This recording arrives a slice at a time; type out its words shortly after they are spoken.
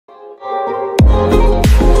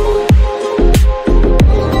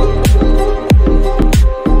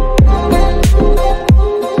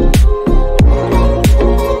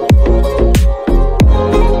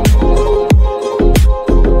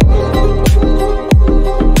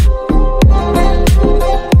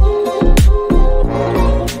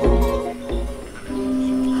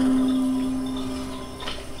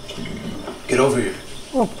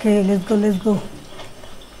Okay, let's go.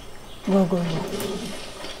 Go.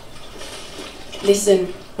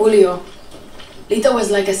 Listen, Julio. Lita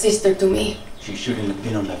was like a sister to me. She shouldn't have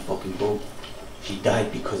been on that fucking boat. She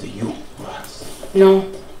died because of you, Ross.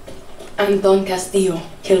 No. Anton Castillo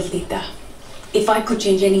killed Lita. If I could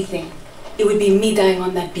change anything, it would be me dying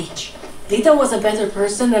on that beach. Lita was a better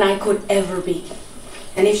person than I could ever be.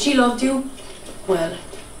 And if she loved you, well,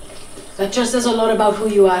 that just says a lot about who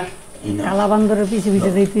you are. কালাবান্দরের পিছে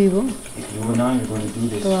যাইতে হইব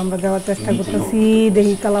তো আমরা যাওয়ার চেষ্টা করতেছি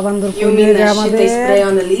দেখি কালাবান্দর কোন জায়গায় আমাদের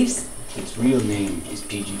Its real name is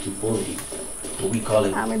PG240, but we call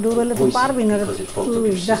it আমি দৌড়ালে তো পারবি না because it fucked up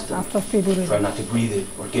your system. আস্তে দৌড়ে Try not to breathe it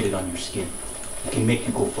or get it on your skin. It can make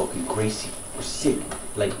you go fucking crazy or sick,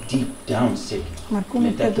 like deep down sick. And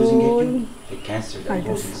if that doesn't get you, the cancer that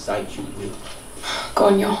goes inside you will.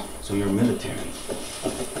 Coño. So you're military,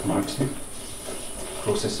 marksman,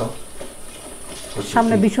 processor.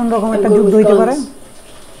 সামনে ভীষণ রকম একটা যুদ্ধ হইতে পারে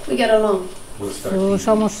We get along. তো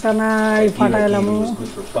সমস্যা নাই ফাটাইলাম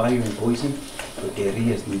good for fire and poison, but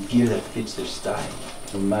guerrillas need gear that fits their style,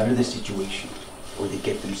 no matter the situation, or they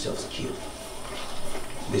get themselves killed.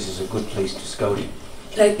 This is a good place to scout it.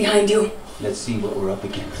 Right behind you. Let's see what we're up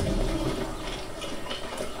against.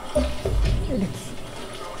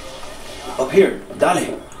 Up here,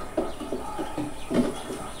 dale.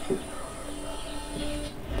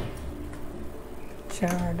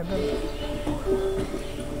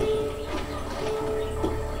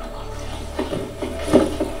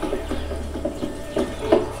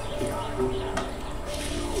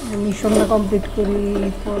 মিশনটা complete করি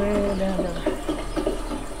পরে দেখা যাবে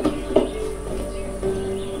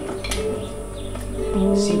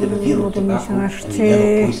See the Viviro tobacco and the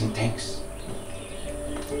yellow poison tanks.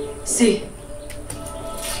 See.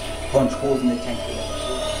 Punch holes in the tank.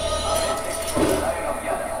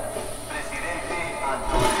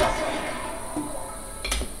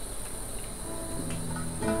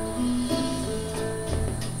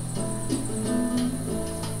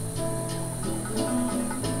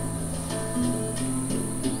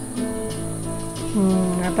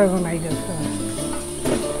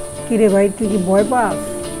 কিরে ভাই তুই কি ভয় পাস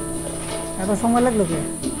এত সময় লাগলো কে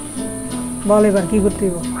বল এবার কি করতে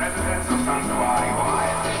হইব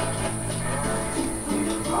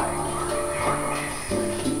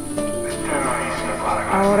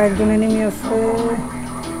আর একজন এনিমি আছে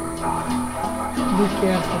দিকে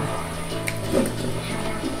আছে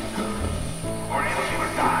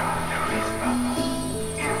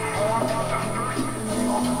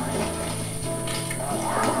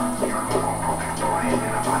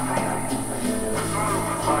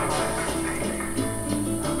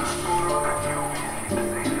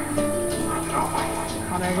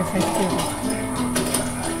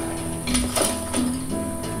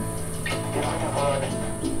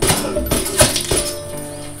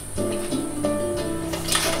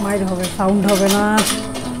মাইর হবে সাউন্ড হবে না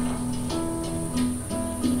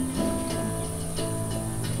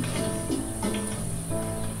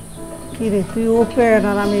কি রে তুই ওপেন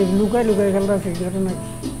আর আমি লুকাই খেলতেছি ঘটনা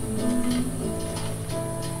কি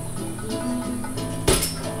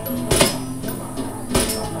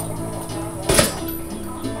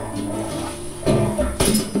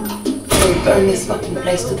Burn this fucking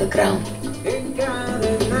place to the ground.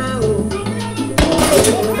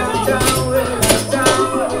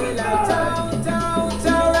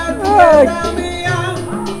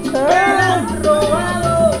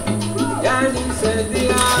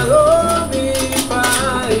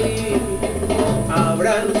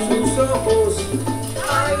 Abran sus ojos,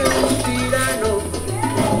 hay un tirano.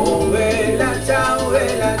 Oh, vela, chao,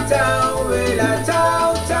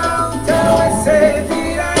 chao, ese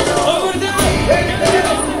tirano.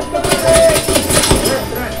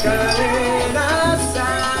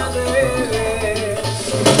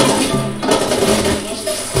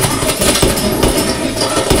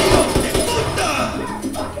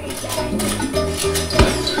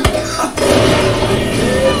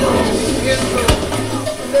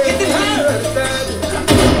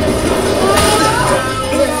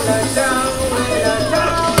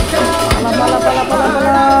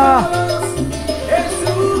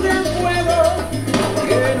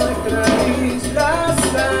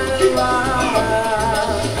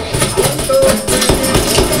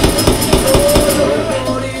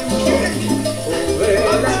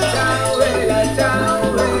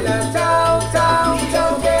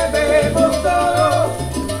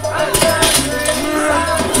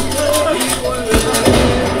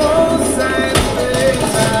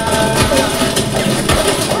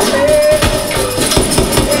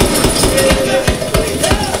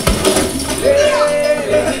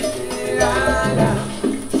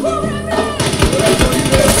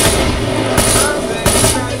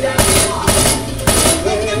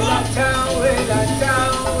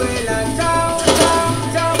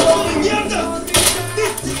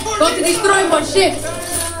 shit.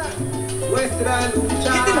 Nuestra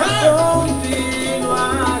lucha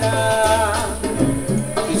continuará.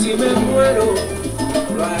 Y si me muero,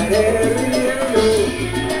 lo haré riendo.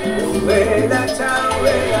 Oh, vela, chao,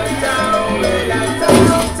 vela, chao, vela,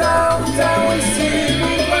 chao, chao, chao. Y si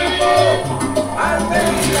mi cuerpo al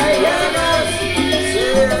ver las llamas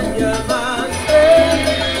sean llamas de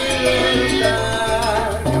libertad.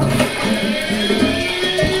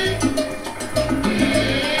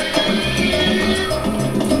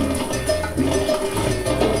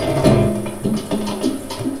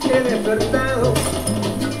 He despertado,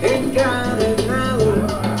 encadenado.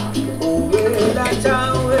 Oh, vela,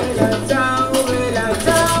 chao, vela, chao, vela,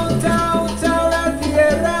 chao, chao, chao. La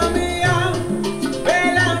tierra mía me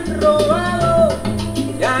la han robado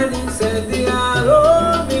y han incendiado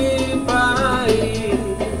mi país.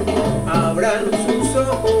 Abran sus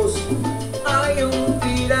ojos, hay un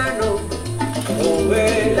tirano. Oh,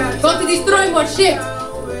 vela, Go to destroy more shit.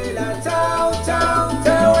 vela, chao, chao,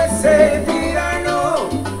 chao. Ese tirano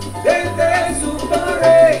desde su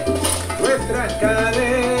torre nuestras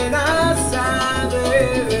cadenas ha de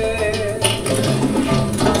ver.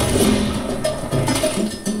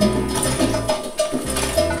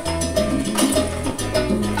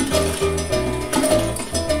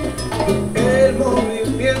 El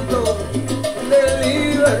movimiento de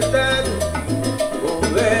libertad. Oh,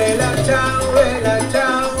 vela, chao, vela,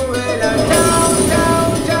 chao, vela, chao, chao,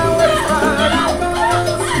 chao. Es para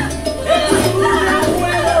todos, es un gran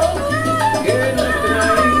juego que nuestra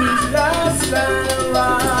isla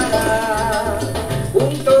salvará.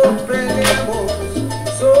 Juntos peleamos,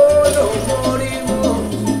 solo morimos.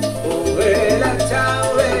 Oh, vela, chao,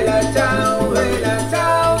 vela, chao, vela,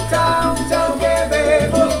 chao, chao, chao.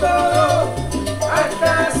 Quememos todo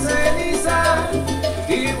hasta ceniza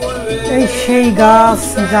y এই volveremos. সেই গাছ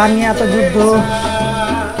জানি এত যুদ্ধ।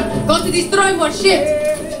 Go to destroy more shit.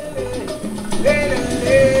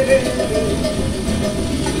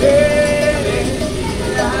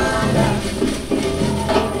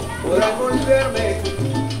 Podrá volverme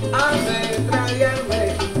a metrallarme.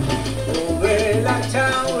 Oh, vela,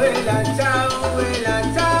 chao, vela, chao, vela,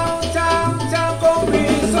 chao, chao, chao. Con mi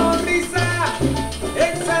sonrisa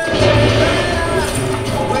ensangrentada,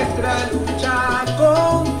 nuestra lucha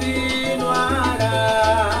continuará.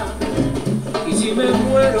 Y si me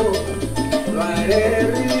muero, lo haré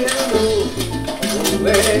riendo. Oh,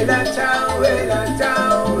 vela, chao, vela,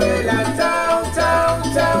 chao, vela, chao, chao,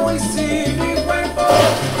 chao. Y si mi cuerpo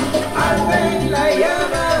al ver las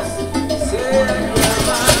llamas sean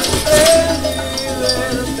llamas de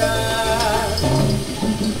libertad.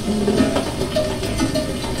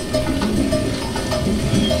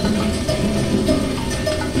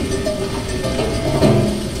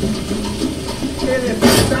 He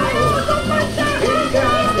despertado,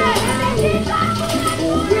 encadenado.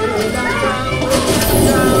 Oh, vela, chao,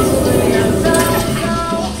 vela, chao,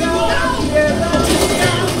 chao, chao. La tierra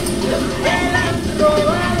mía me la han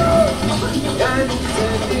robado y han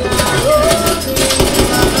incendiado mi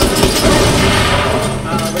país.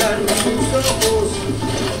 Abran sus ojos,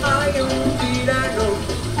 hay un tirano.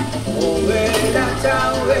 Oh, vela,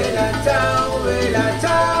 chao, vela, chao, vela,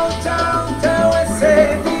 chao, chao, chao. Ese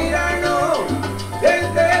tirano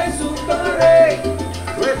desde su torre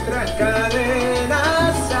nuestras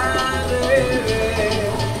cadenas ha de ver.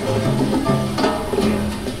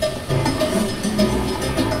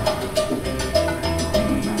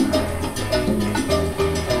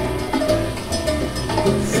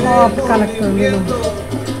 সব collect করে নিল।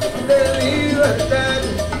 De libertad.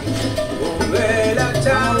 Oh, vela,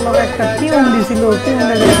 chao, আল্লাহ একটা vela, tune দিছিল,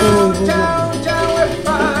 টিউনটা দেখে বলবো। chao, chao. Es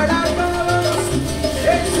para todos,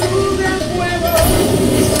 es un gran juego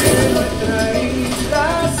que nuestra isla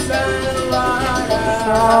salvará.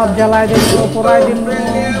 সব জ্বালায় দিল, পোড়ায় দিল।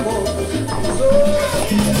 Peleamos,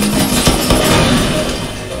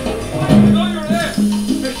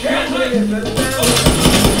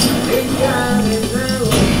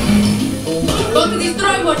 Go to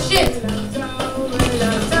destroy more shit.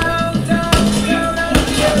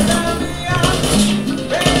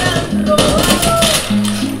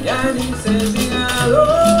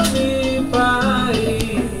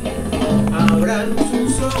 Abran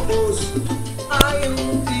sus ojos, hay un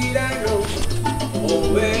tirano. Oh,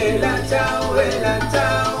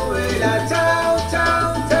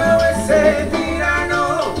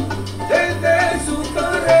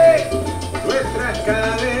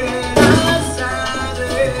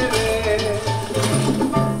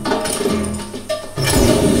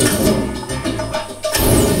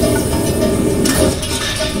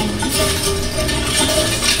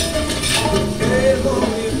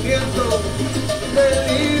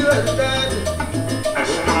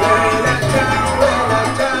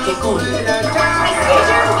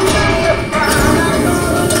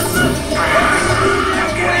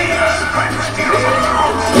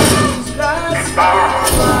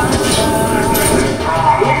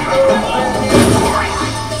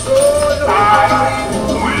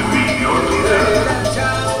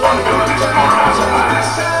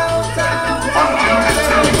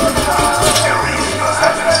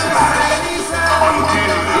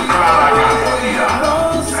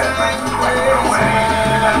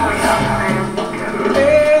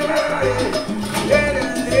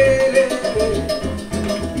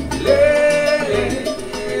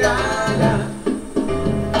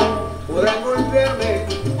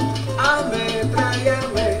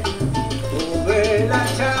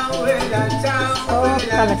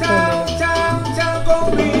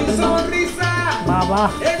 বাবা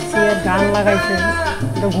সে গান লাগাইছে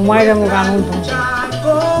ঘুমাই যাবো গান শুনতে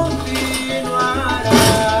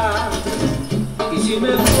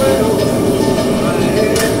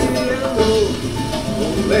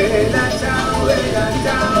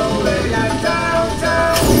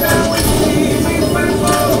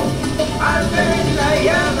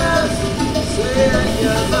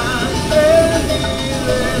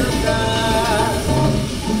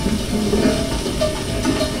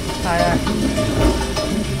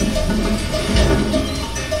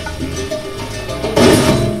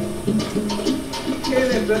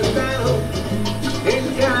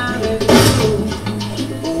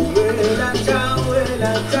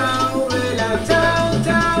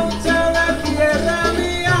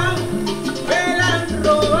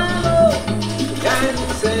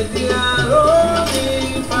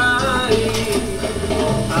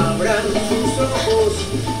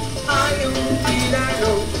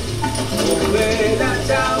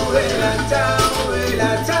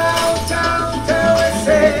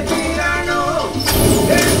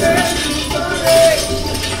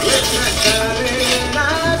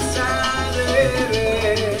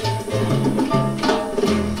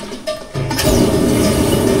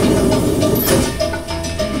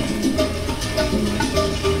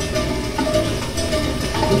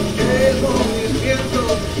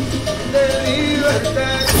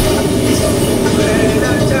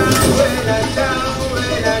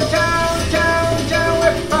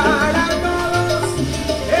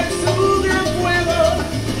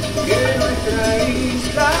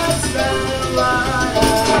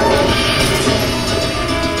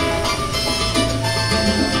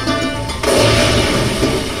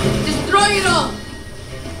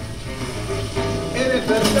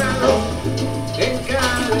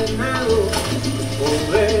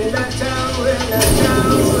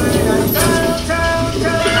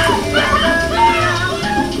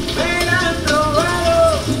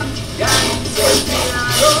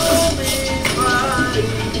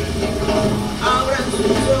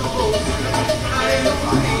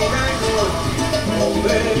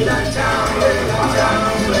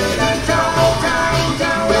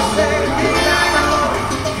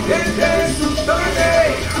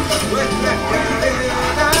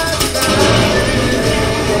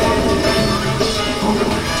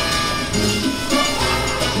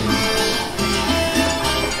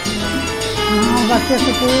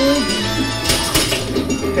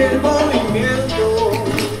El movimiento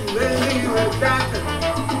de libertad.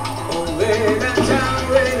 Vela,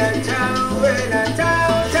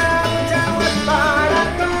 chao, chao, chao, es para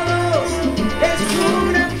todos. Es un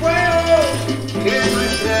gran fuego que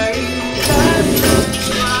nuestra isla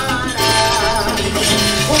salvará.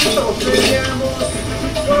 Juntos peleamos,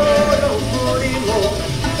 solo morimos.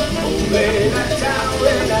 Vela, chao,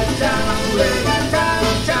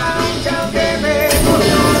 chao, chao, que me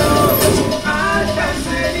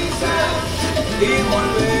y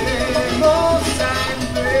volveremos a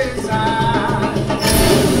empezar.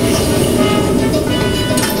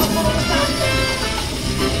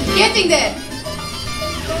 Getting there.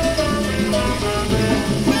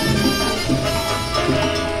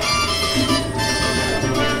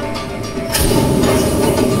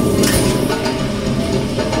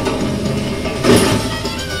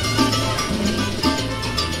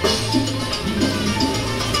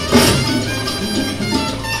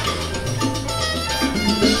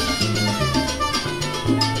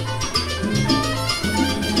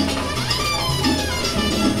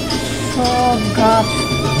 গাছ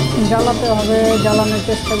জ্বালাতে হবে, জ্বালানোর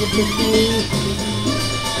চেষ্টা করতেছি।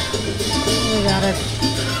 আরে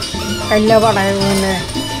কাইলা বাড়ায় মানে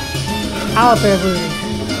আওয়াতে হবে।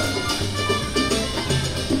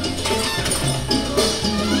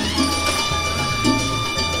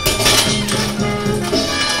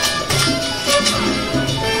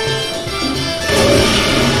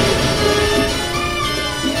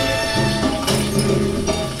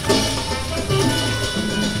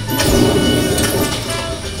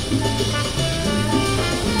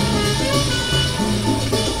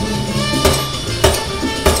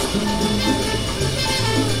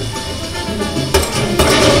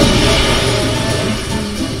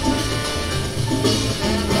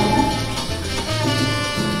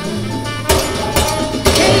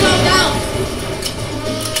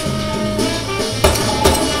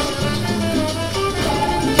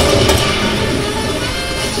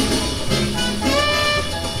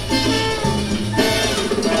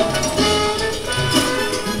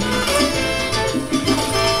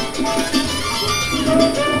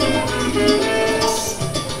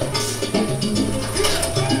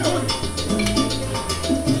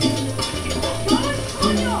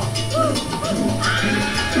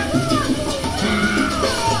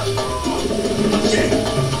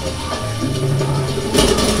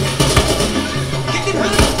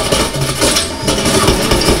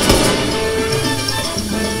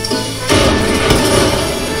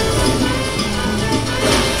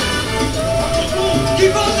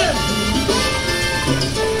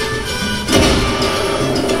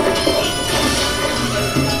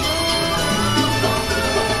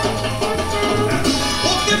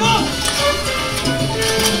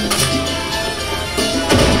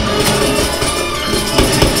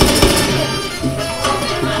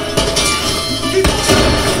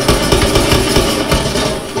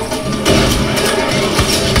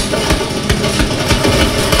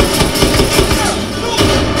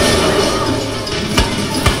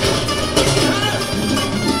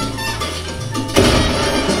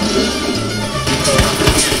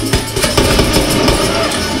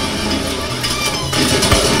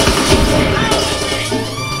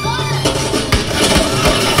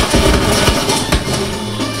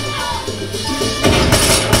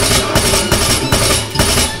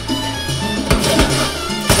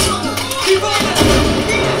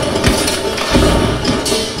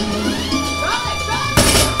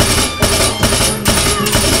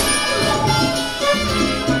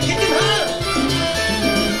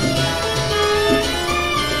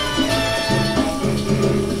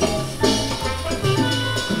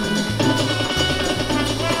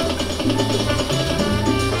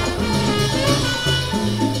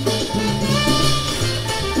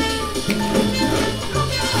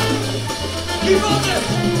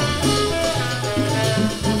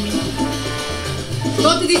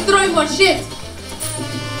 destroy more shit.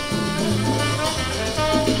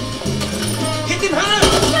 Hit him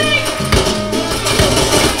hard!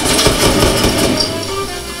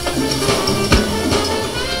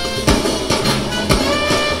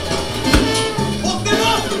 Hook them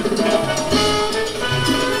up!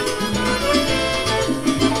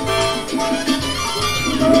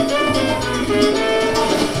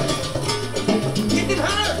 Hit him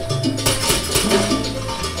hard!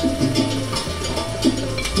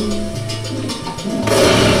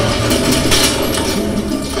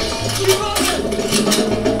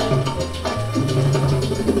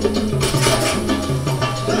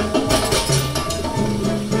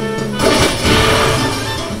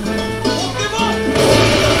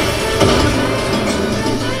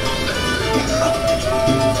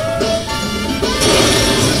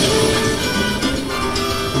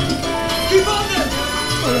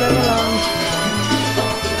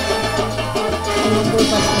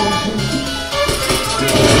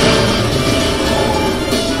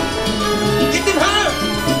 Hit him hard!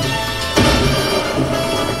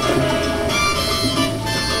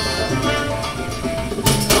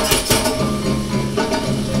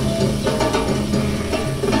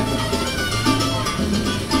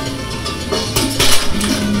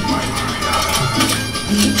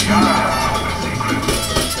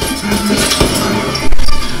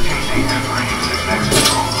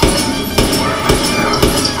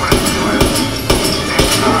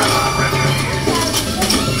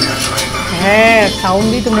 হ্যাঁ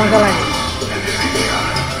সাউন্ডই তো মজা লাগে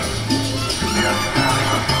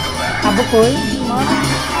আব্বু কই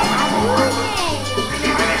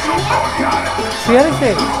শুয়ে রয়েছে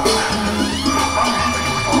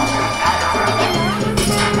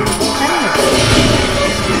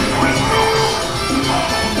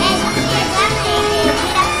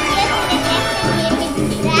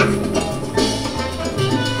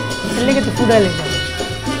লেগে তো ফুডাই লেগে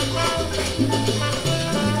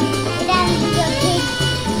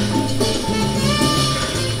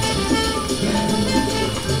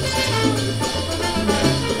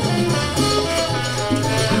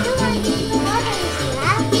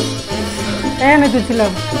আমি তো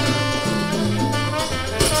ছিলাম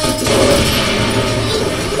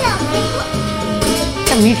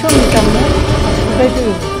মিশন নিতাম না বুঝাইতে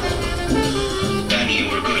Danny,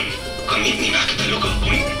 we're good. Come meet me back at the local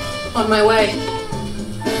point. On my way.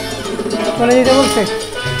 চলে যেতে বলছে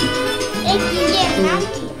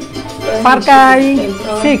পার্কাই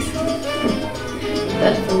 6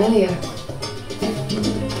 That's familiar.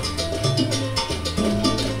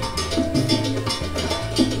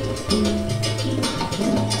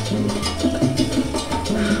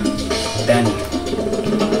 Danny.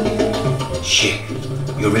 Shit.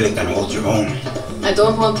 You're really gonna hold your own. I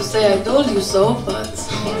don't want to say I told you so, but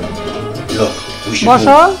Look, we should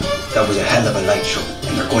বসো move. That was a hell of a light show,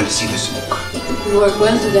 and they're going to see the smoke. we work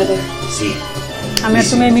well together. See? আমি আর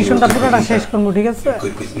তুমি এই মিশনটা পুরোটা শেষ করবো ঠিক আছে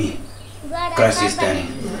Good with me. Gracias, Danny.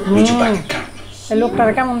 Meet you back at camp. এই লোকটার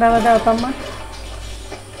কেমন দেখা যায় তো আমার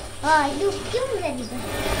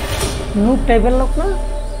নুব টাইপের লোক না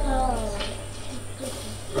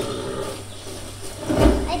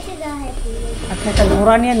আচ্ছা একটা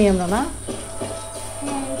ঘোড়া নিয়ে নিই আমরা না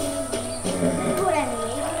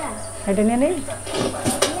এটা নিয়ে নেই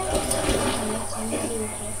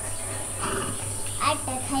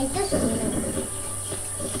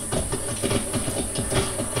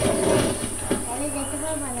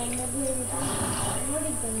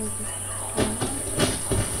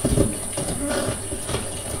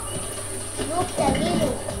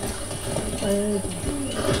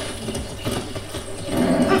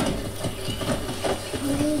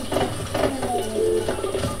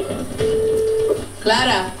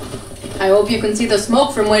Clara, I hope you can see the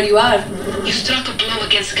smoke from where you are. You struck a blow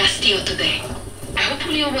against Castillo today. I hope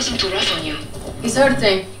Julio wasn't too rough on you. He's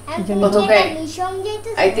hurting, but okay.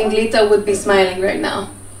 I think Lita would be smiling right now.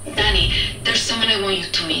 Danny, there's someone I want you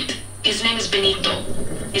to meet. His name is Benito.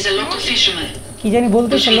 He's a local fisherman. কি জানি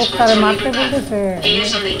বলতেছে লোকটারে মারতে বলতেছে He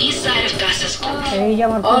lives on the east side of Casas Cove. এই যে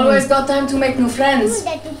আমার Always got time to make new friends.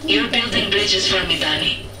 You're building bridges for me,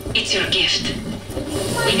 Danny. It's your gift.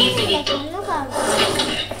 We need Benito. Talk to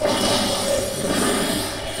him.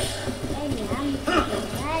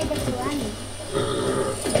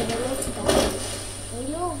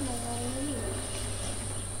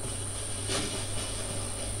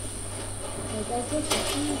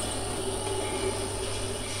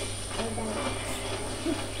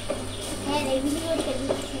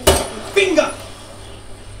 Finger!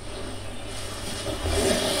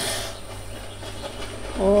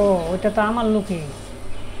 ও ওটা তো আমার লোকই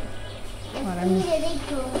আর আমি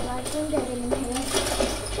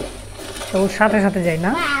তো ওর সাথে সাথে যাই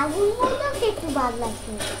না আগুন মধ্যে একটু ভালো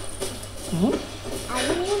লাগছে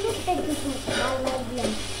আগুন মধ্যে একটু ভালো লাগছে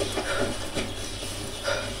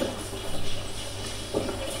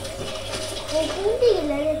কোন দিকে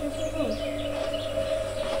লাগে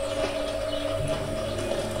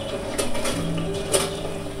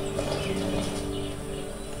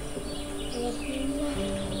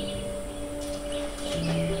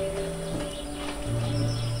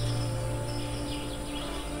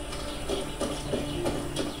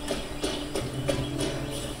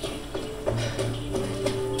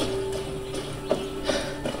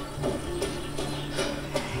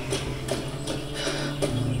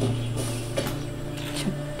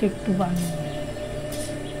তো একটু বানিয়ে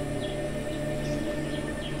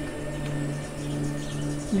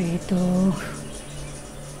এই তো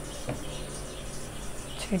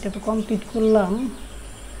সেটা তো কমপ্লিট করলাম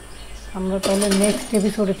আমরা তাহলে নেক্সট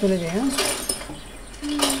এপিসোডে চলে যাই হ্যাঁ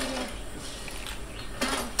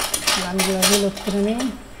গানগুলো রিলোড করে নিই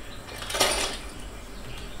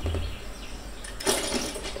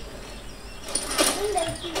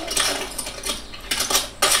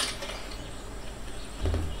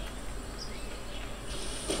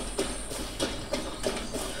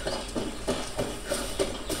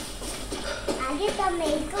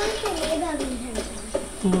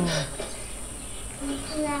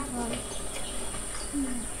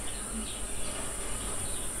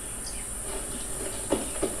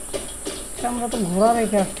আমরা তো ঘোড়া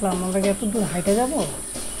রেখে আসলাম আমরা কি এত দূর হাইটে যাবো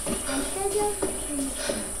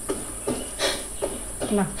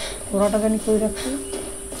না ঘোড়াটা জানি কই রাখছি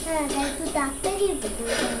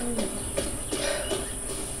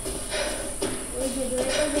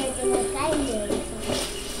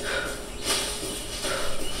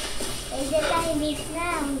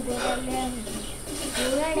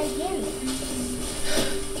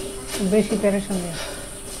বেশি প্যারেশান নেই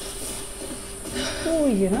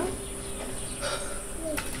ওই যে না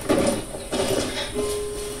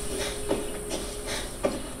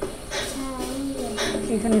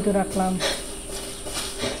এখানে তো রাখলাম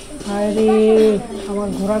আরে আমার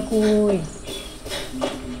ঘোড়া কই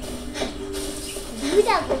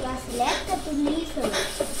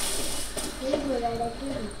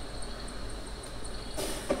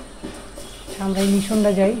আমরা এই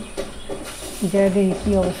মিশনটা যাই যা দেখি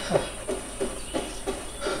কি অবস্থা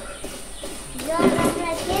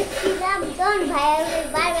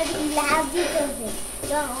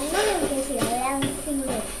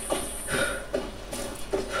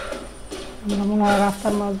আমরা মনে হয়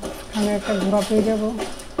রাস্তার মাঝখানে একটা ঘোড়া পেয়ে যাবো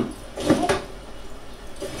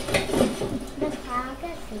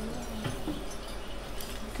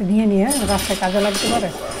নিয়ে নিয়ে রাস্তায় কাজে লাগতে পারে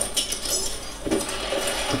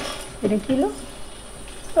এটা কিলো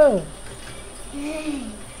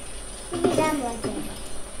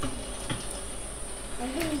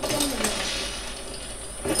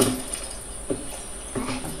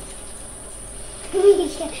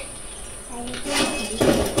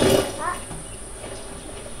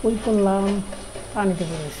ওই করলাম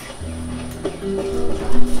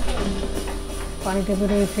পানিতে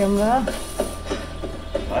পড়েছি আমরা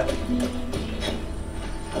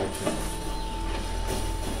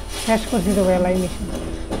শেষ করছি তো বেলায় মিশন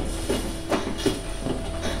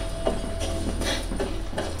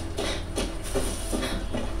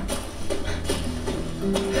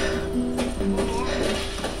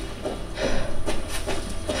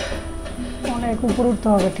অনেক উপর উঠতে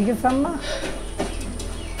হবে ঠিক আছে না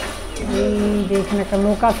এই যে এখানে একটা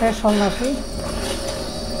লোক আছে সন্ন্যাসী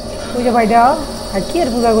ওই যে ভাইটা আর কি আর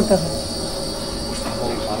পূজা করতেছে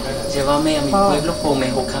Llévame a mi pueblo o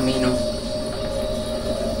mejor camino.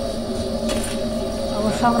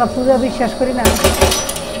 অবশ্য আমরা পূজা বিশ্বাস করি না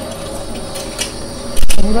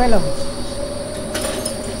ঘুরাইলাম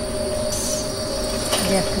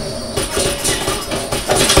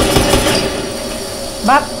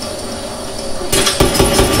বাপ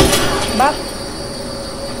বাপ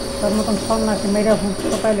তোর মতন সন্ন্যাসী মেয়েরা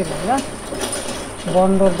কোথায় না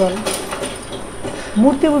বন্ডর দল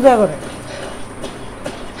মূর্তি পূজা করে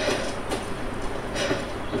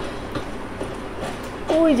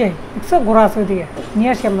ওই যাই দেখছো ঘোড়া আছে ওইদিকে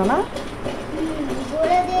নিয়ে আসি আমরা না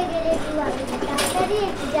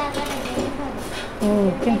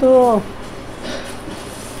কিন্তু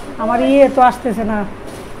আমার ইয়ে তো আসতেছে না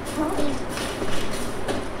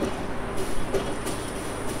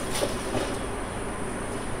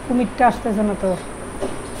কুমিরটা আসতেছে না তো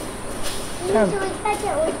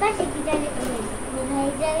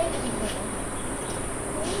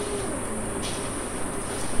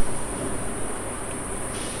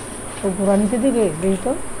তো ঘোড়া নিতে দিবে দেখি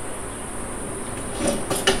তো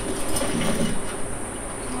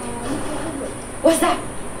What's that?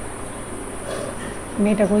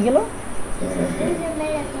 মেয়েটা কই গেল?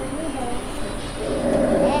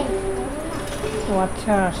 ও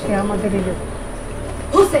আচ্ছা, সে আমাদের এই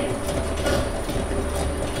Who's it?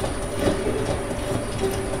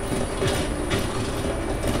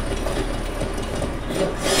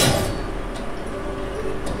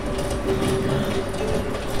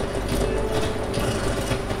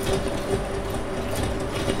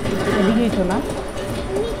 এদিকেই তো না?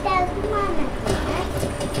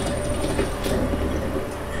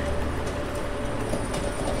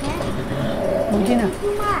 বুঝি না।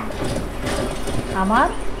 আমার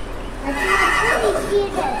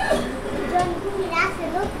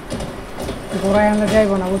ঘোড়ায় আমরা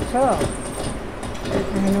যাইব না, বুঝছো?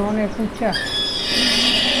 এখানে অনেক উচ্চা।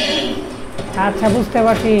 আচ্ছা, বুঝতে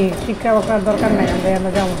পারছি, শিক্ষা বাকার দরকার নাই,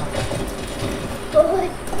 আমরা যাবো না।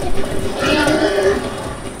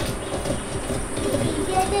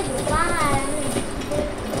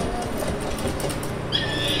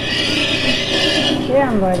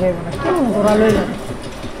 আমরা যাইব না, কেমন ঘোরা লইল,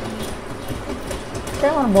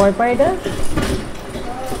 কেমন ভয় পাই এটা।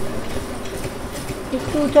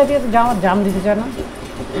 একটু উঁচা দিয়ে যাওয়ার জাম দিতে চায় না।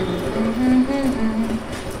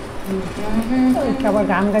 আবার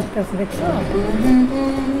গান গাইতেছে, দেখছো?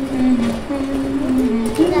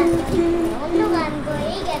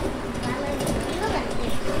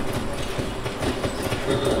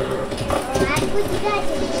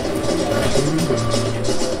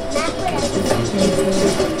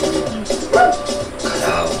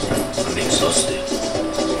 Carajo, I'm exhausted.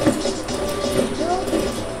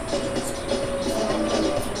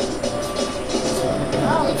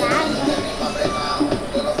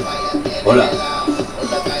 Hola.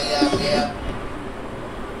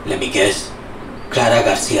 Let me guess. Clara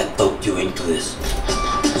Garcia talked you into this.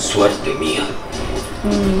 Suerte mía.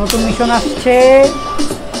 নতুন মিশন আসছে,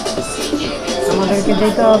 আমাদেরকে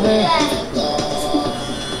যেতে হবে।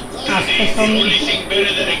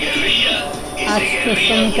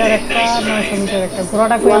 আজকে মিটার একটা, 900 মিটার একটা।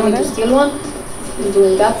 ঘোড়াটা কই আমাদের? Still one? I'm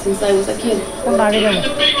doing that since I was a kid. কোনটা আগে যাবো?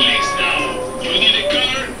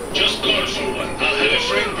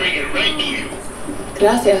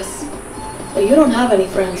 Gracias. But you don't have any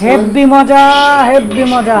friends, man. Heavy মজা, হেভি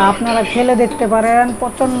মজা। আপনারা খেলে দেখতে পারেন,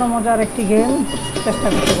 প্রচন্ড মজার একটি গেম, চেষ্টা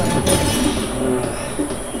করতে পারেন।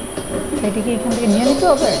 সেটিকে এখান থেকে নিয়ে নিতে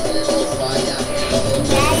হবে।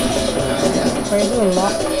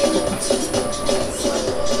 Lock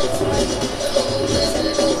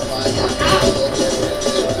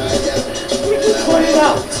Pull it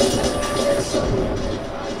out.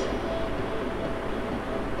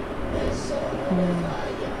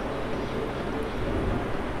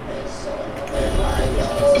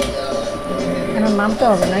 নামতে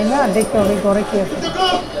হবে নাই না, দেখতে হবে ঘরে কি আছে।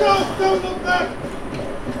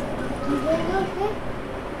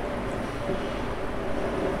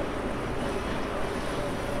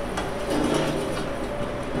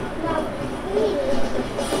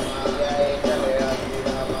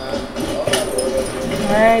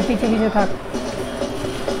 পিছে পিছে থাক।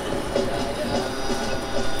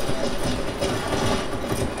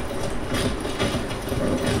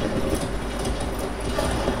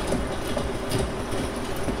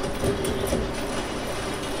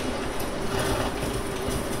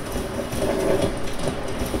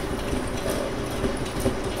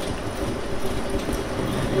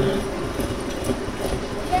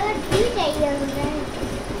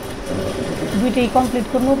 দুইটাই কমপ্লিট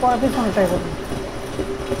করবো, পরে পিছনে ট্রাই করবো।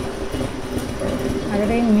 আগে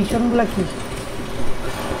এই মিশনগুলো কি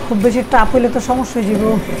খুব বেশি টাফ হইলে তো সমস্যা হয়ে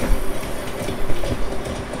যাবো।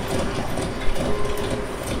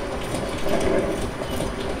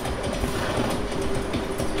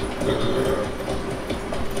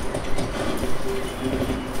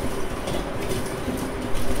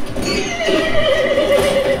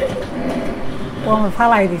 আমার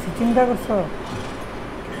ফালাই দিছি, চিন্তা করছো?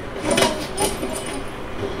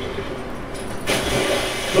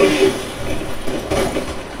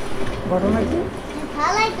 ঘটনা কি?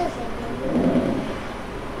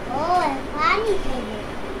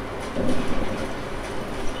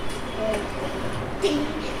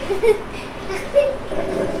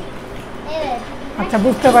 আচ্ছা,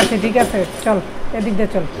 বুঝতে পারছি, ঠিক আছে, চল এদিক দিয়ে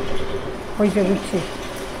চল। হয়েছে, বুঝছি।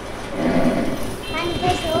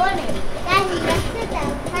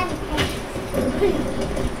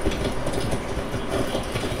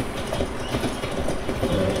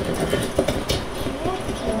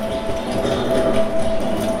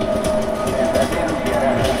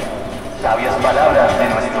 Sabias palabras de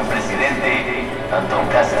nuestro presidente Antón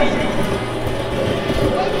Castillo.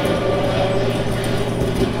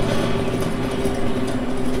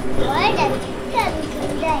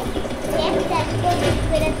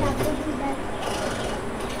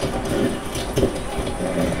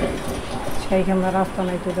 এইখানে রাস্তা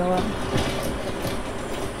নাই তো যাওয়ার।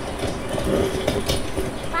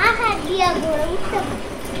 পাহাড় দিয়া ঘোরা উঠতে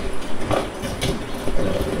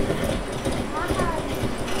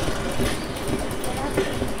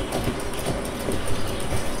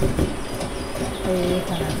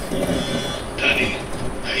এইখানে আছে। Danny,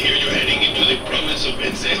 I hear you're heading into the province of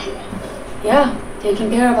Benzejo. Yeah, taking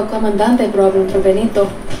care of a comandante problem for Benito.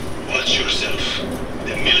 Watch yourself.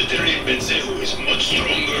 The military in Benzejo is much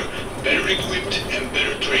stronger, better equipped, and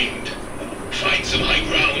better trained. Find some high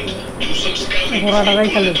ground, do some scouting before you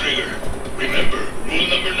pull the trigger. Remember, rule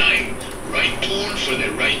number 9, right tool for the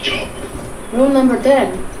right job. Rule number 10,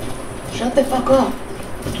 shut the fuck up.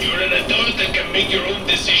 You're an adult that can make your own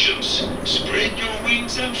decisions. Spread your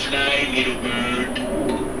wings and fly, little bird.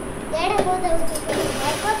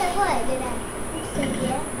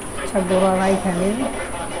 আচ্ছা গোড়া এইখানে।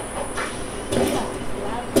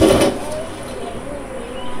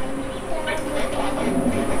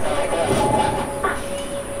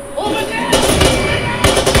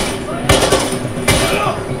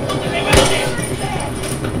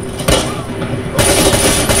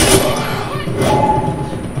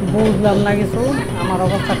 বুঝলাম না কিছু, আমার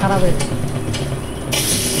অবস্থা খারাপ হয়েছে।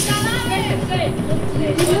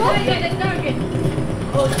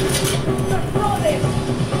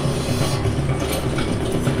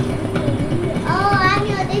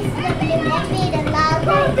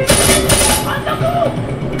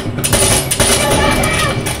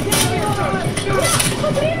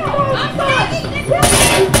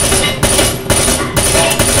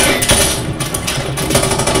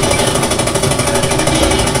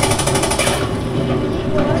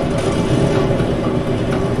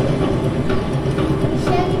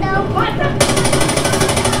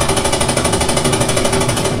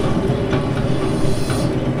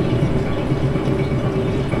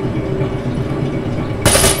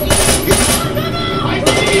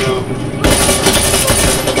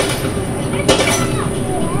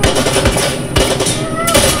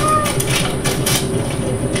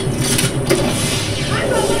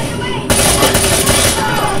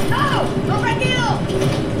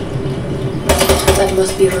 That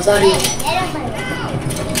must be Rosario.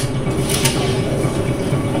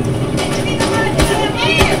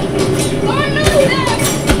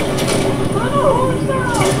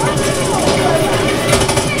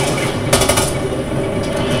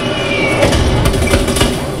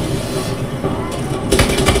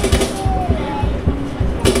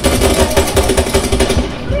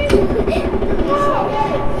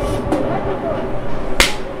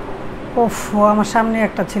 ওফ, আমার সামনে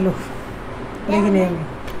একটা ছিল, দেখিনি আমি।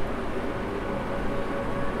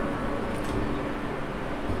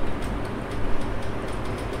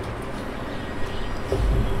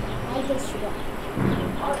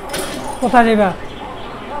 কোথায় যাবা?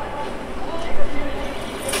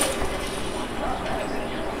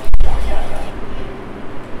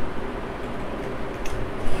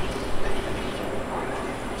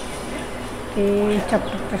 এই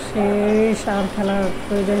চ্যাপ্টারটা শেষ, আর খেলার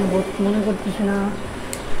প্রয়োজন বোধ মনে করতেছি না।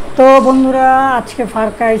 তো বন্ধুরা, আজকে ফার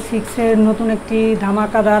ক্রাই 6-এর নতুন একটি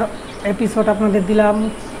ধামাকাদার এপিসোড আপনাদের দিলাম।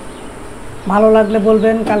 ভালো লাগলে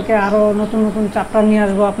বলবেন, কালকে আরও নতুন নতুন চ্যাপ্টার নিয়ে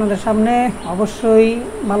আসবো আপনাদের সামনে। অবশ্যই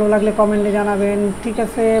ভালো লাগলে কমেন্টে জানাবেন। ঠিক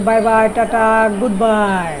আছে, bye bye, tata, good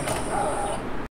bye.